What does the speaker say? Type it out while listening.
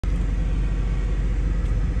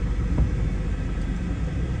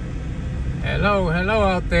Hello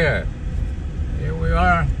out there. Here we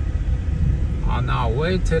are on our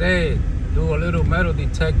way today to do a little metal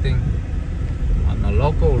detecting on the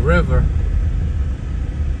local river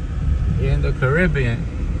here in the Caribbean.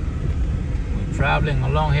 We're traveling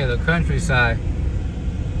along here the countryside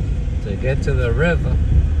to get to the river.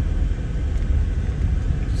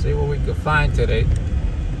 See what we can find today.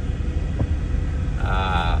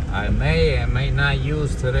 I may and may not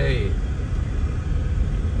use today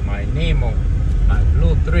my Nemo, my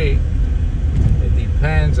Blue 3. It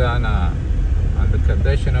depends on the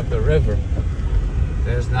condition of the river.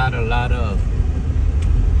 There's not a lot of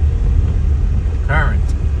current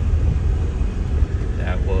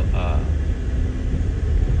that will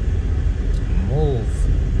move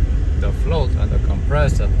the float on the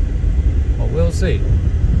compressor, but we'll see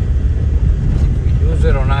if we use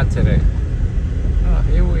it or not today.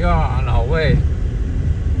 Here we are on our way.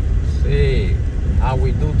 See how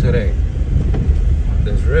we do today on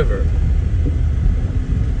this river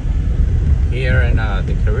here in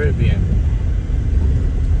the Caribbean.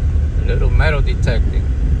 A little metal detecting,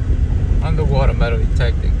 underwater metal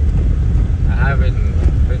detecting. I haven't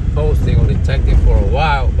been posting or detecting for a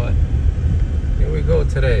while, but here we go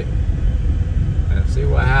today and see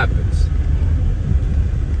what happens.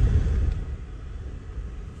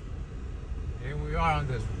 Here we are on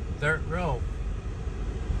this dirt road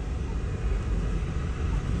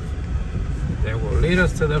that will lead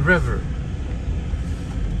us to the river.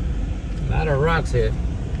 A lot of rocks here.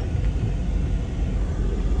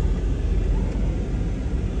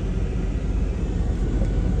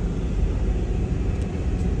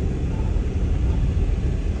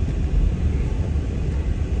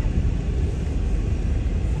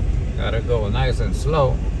 Gotta go nice and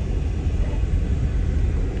slow.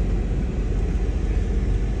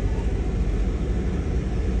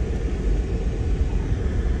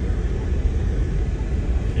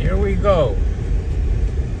 Here we go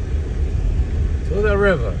to the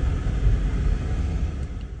river.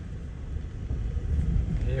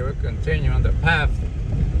 Here we continue on the path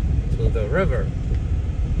to the river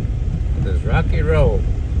on this rocky road.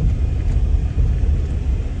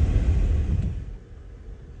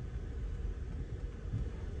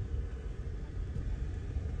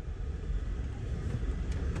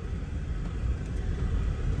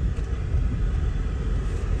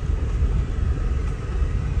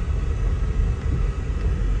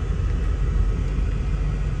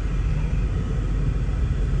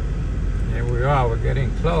 We're getting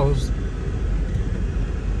close.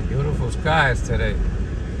 Beautiful skies today.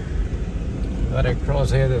 Gotta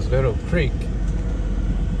cross here this little creek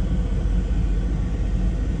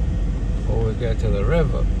before we get to the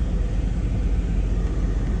river.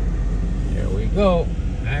 Here we go.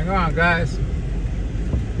 Hang on, guys.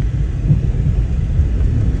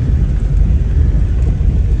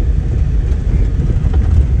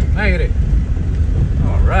 Made it.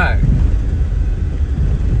 All right.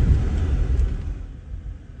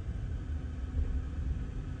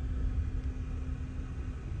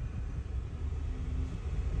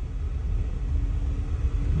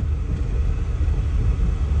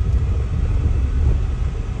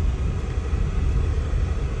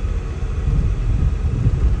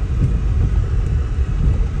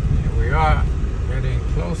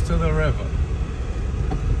 Close to the river.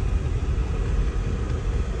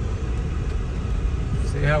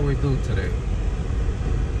 See how we do today.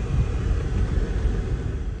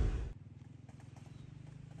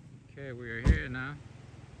 Okay, we are here now.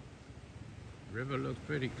 River looks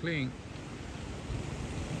pretty clean.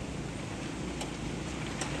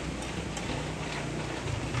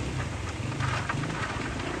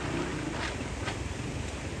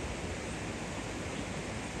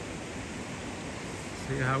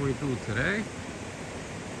 See how we do today.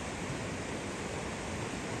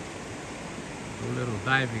 Do a little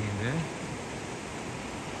diving in there.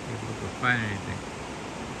 See if we can find anything.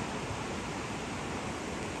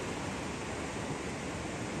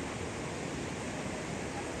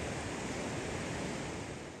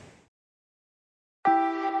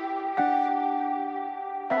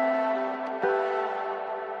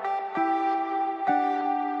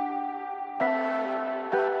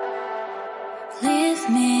 Leave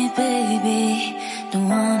me, baby, don't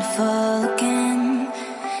wanna fall again.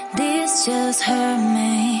 This just hurt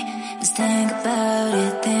me. Just think about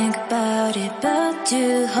it, but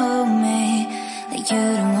you hold me like you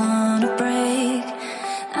don't wanna break.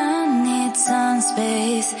 I need some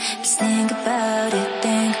space. Just think about it,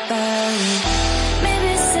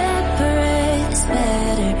 Maybe separate is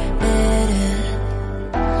better.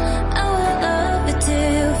 I will love you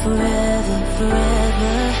till forever.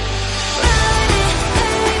 Ride it,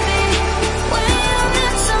 baby.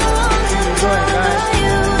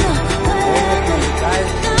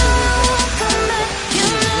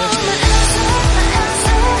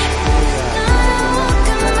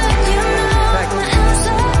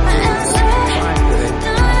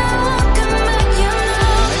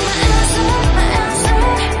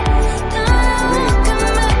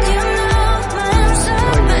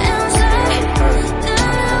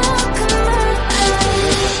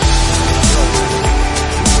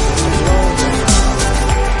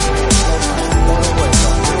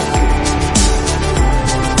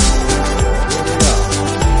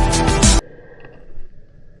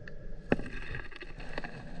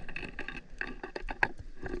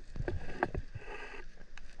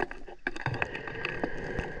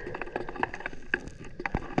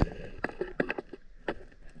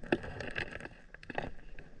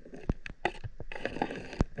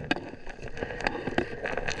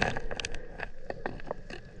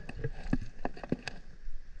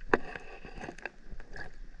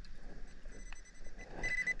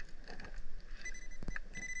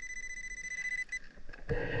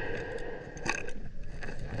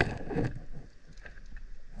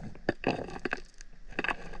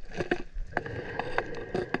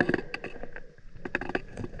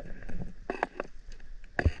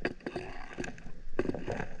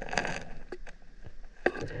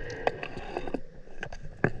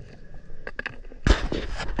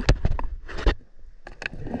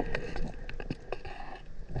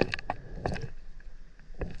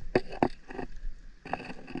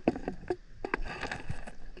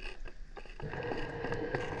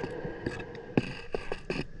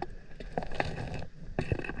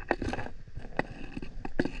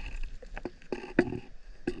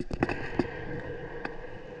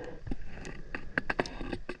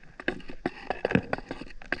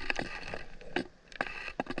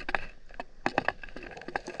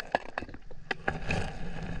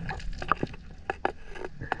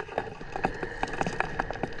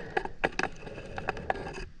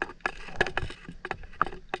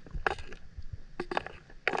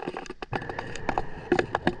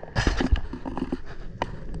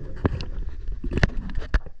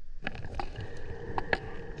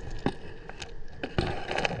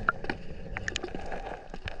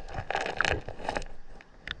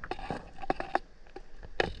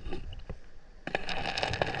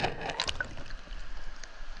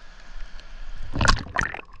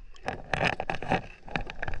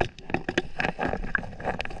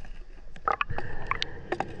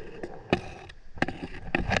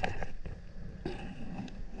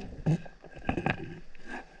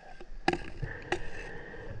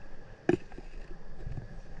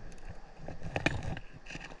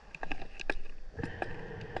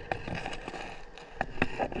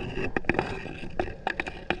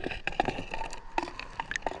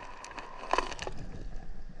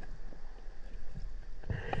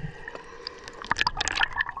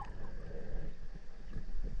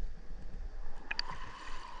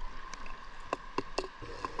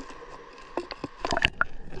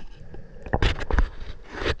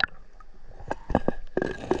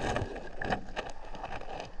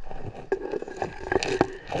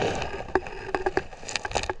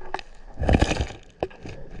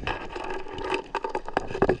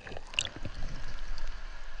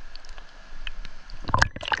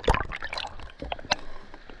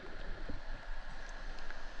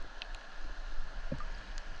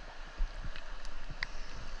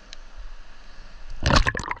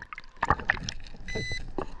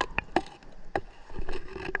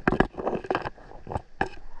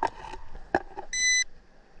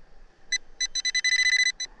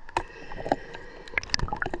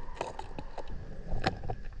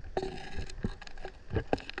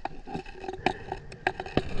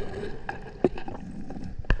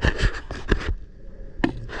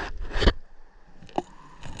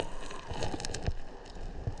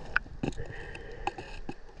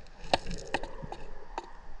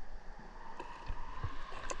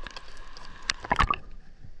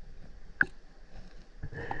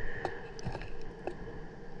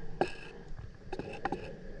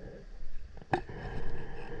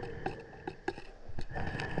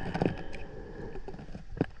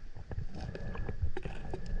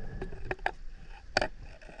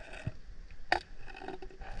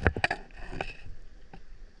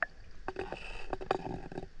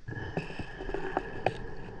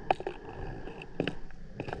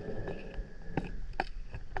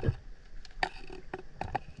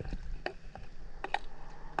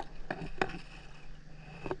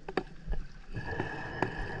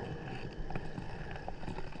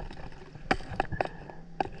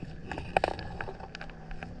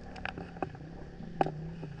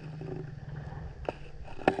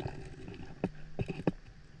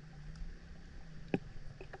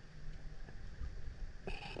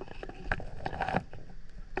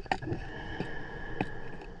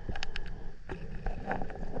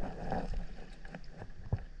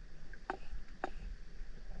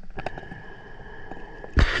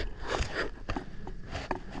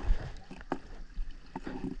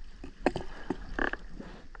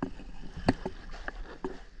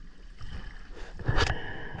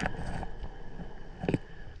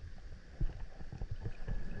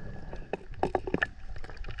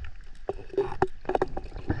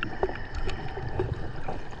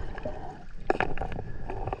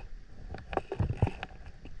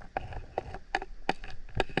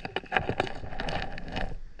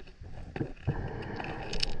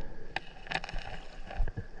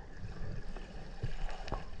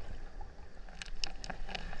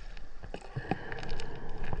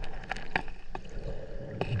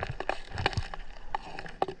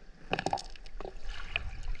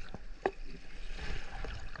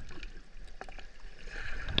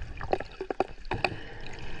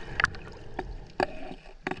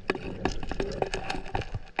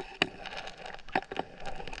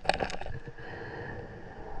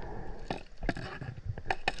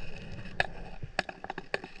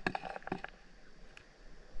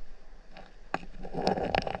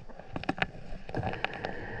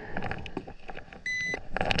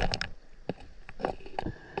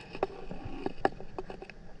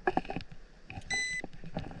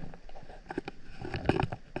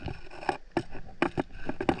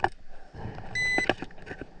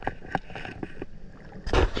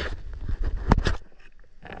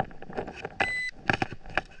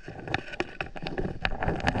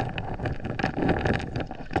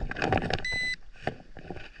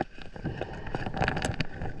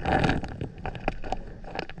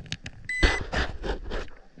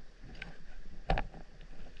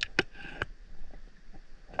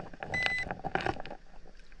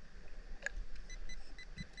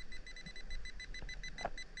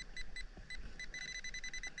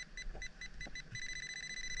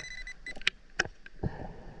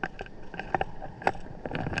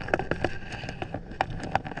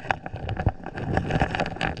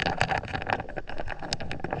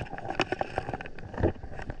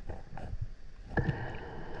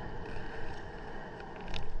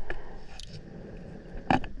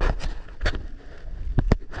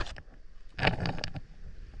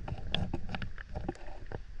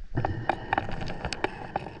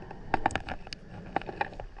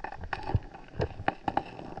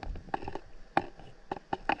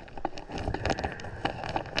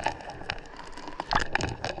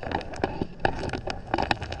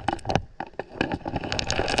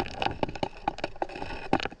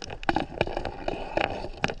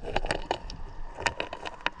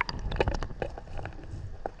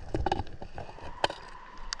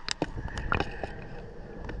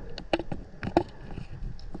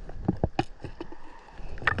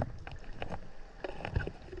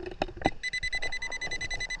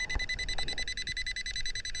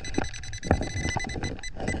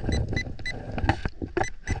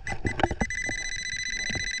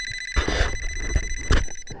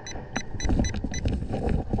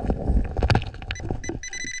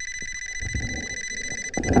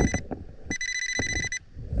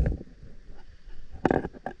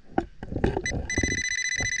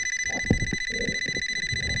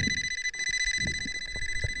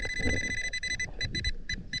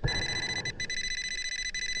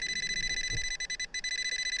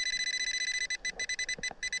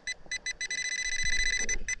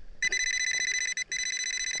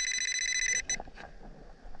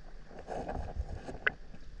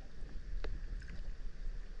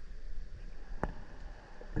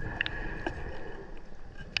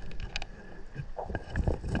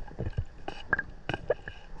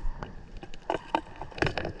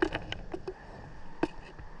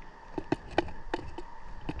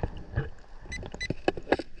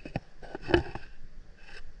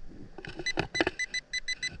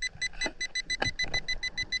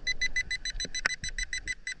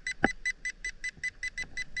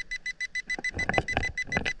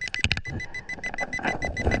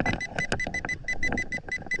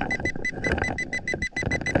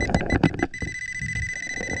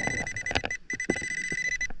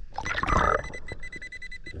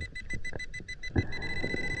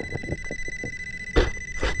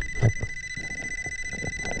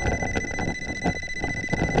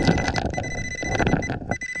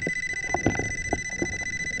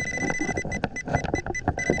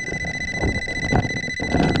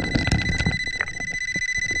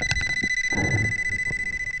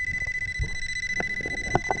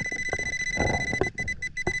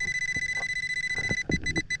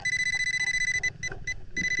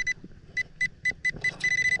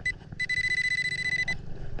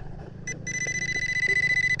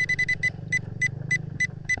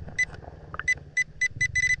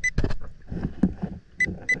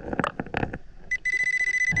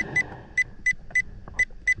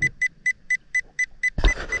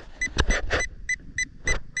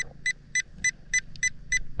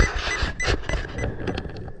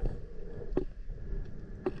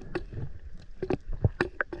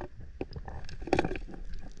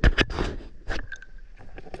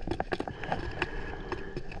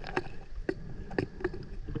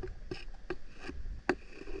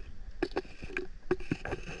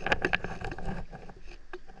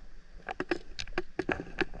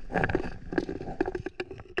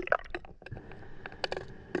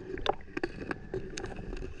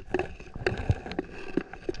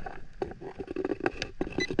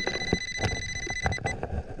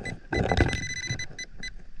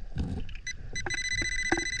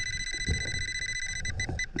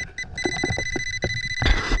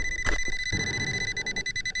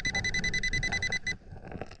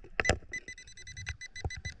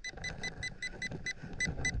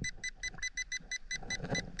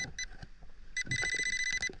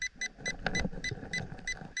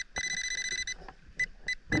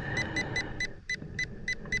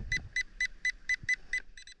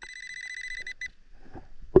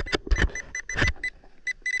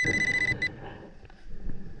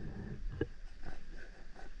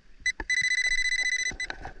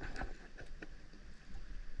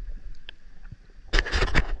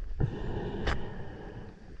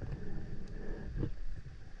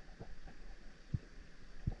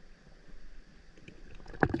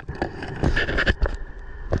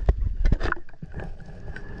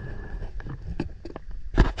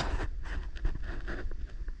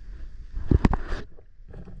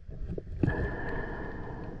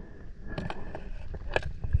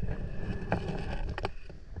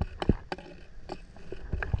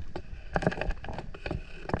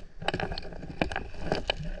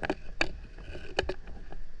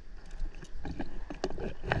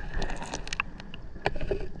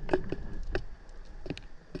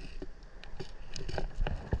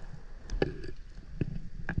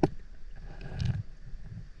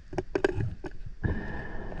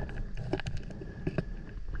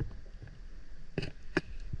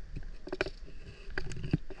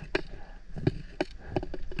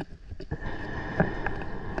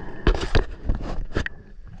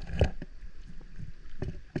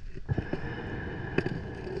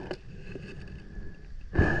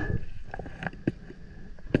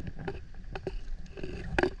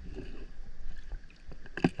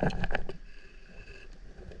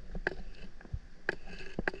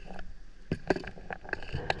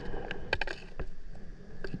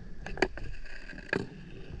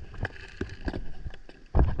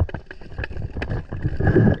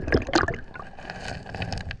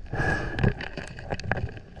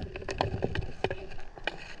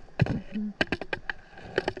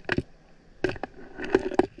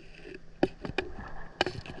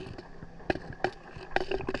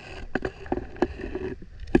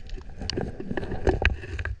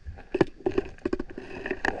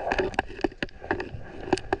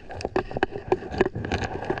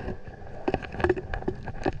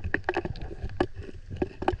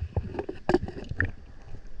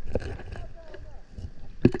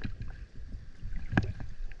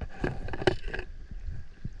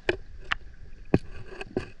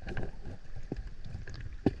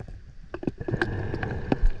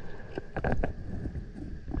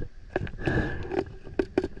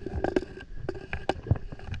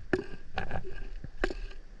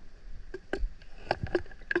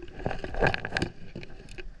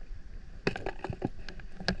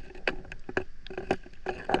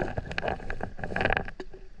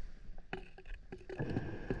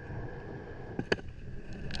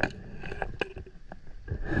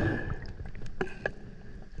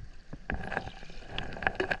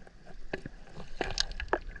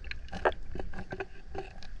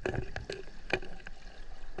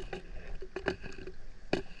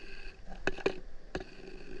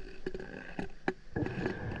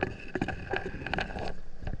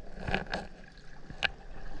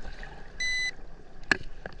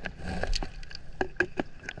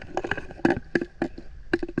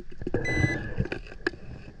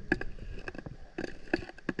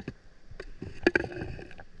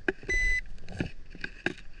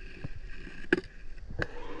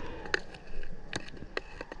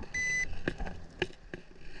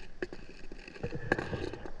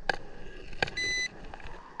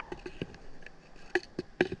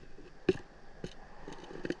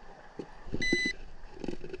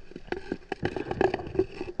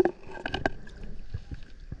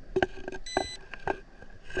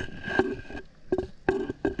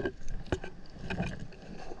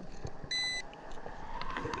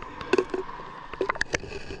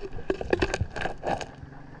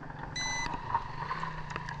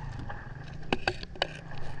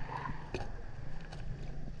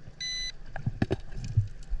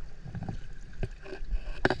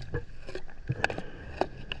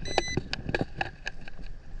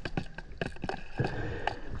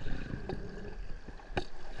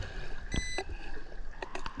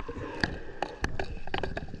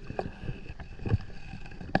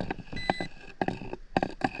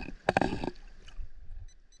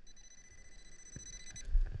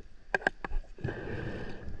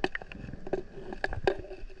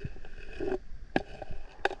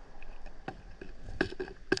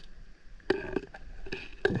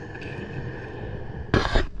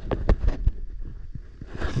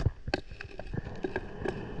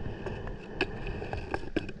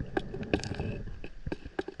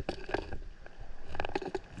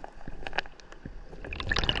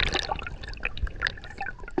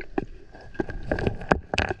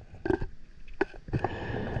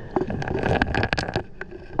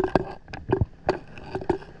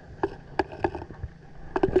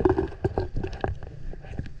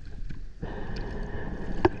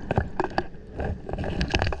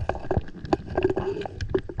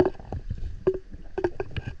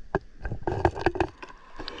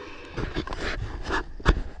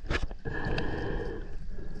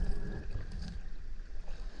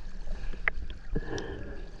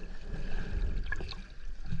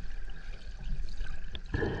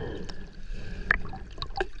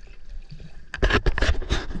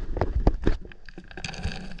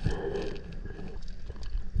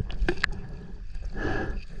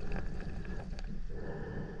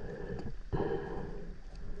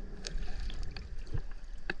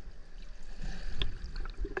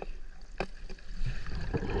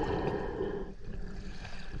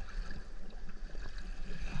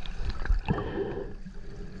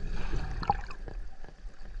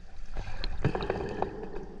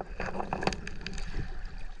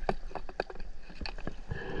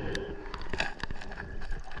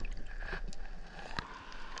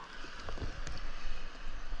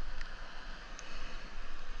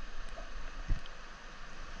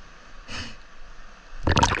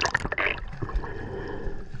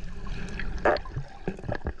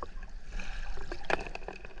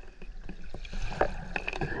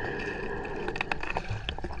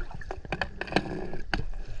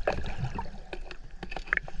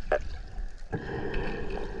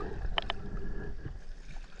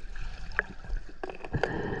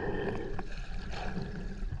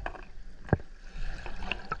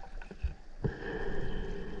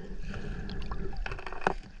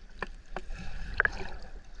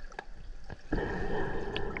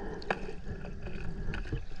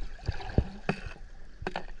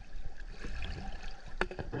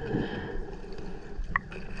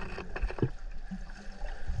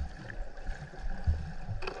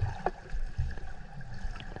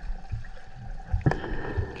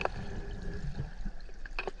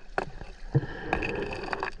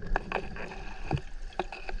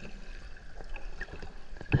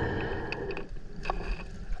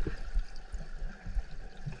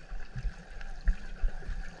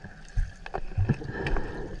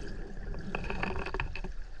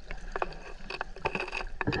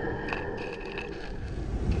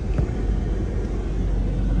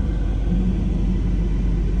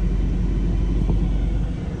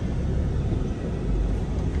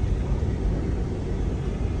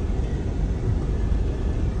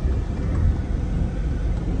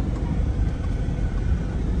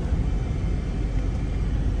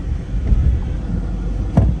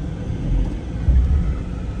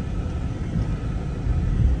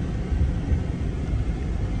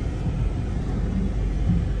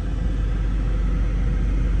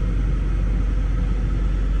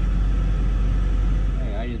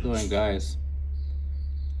 guys.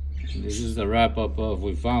 This is the wrap up of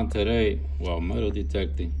we found today while metal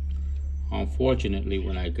detecting. Unfortunately,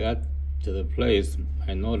 when I got to the place,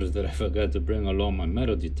 I noticed that I forgot to bring along my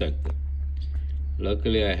metal detector.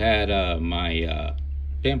 Luckily, I had my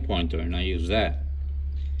pinpointer, and I used that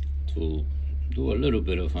to do a little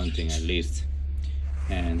bit of hunting at least.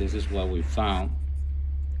 And this is what we found.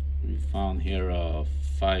 We found here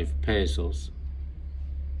 5 pesos,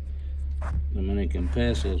 Dominican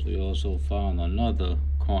pesos. We also found another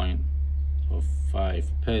coin of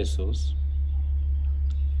 5 pesos,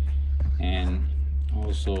 and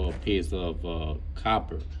also a piece of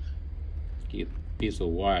copper, piece of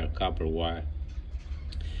wire, copper wire.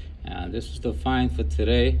 And this is the find for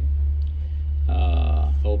today.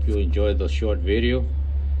 Hope you enjoyed the short video.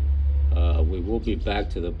 We will be back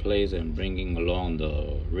to the place and bringing along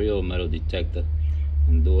the real metal detector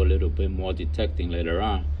and do a little bit more detecting later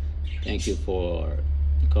on. Thank you for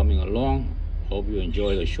coming along. Hope you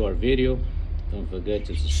enjoyed the short video. Don't forget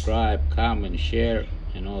to subscribe, comment, share,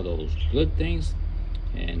 and all those good things.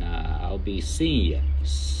 And I'll be seeing ya.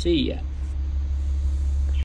 See ya.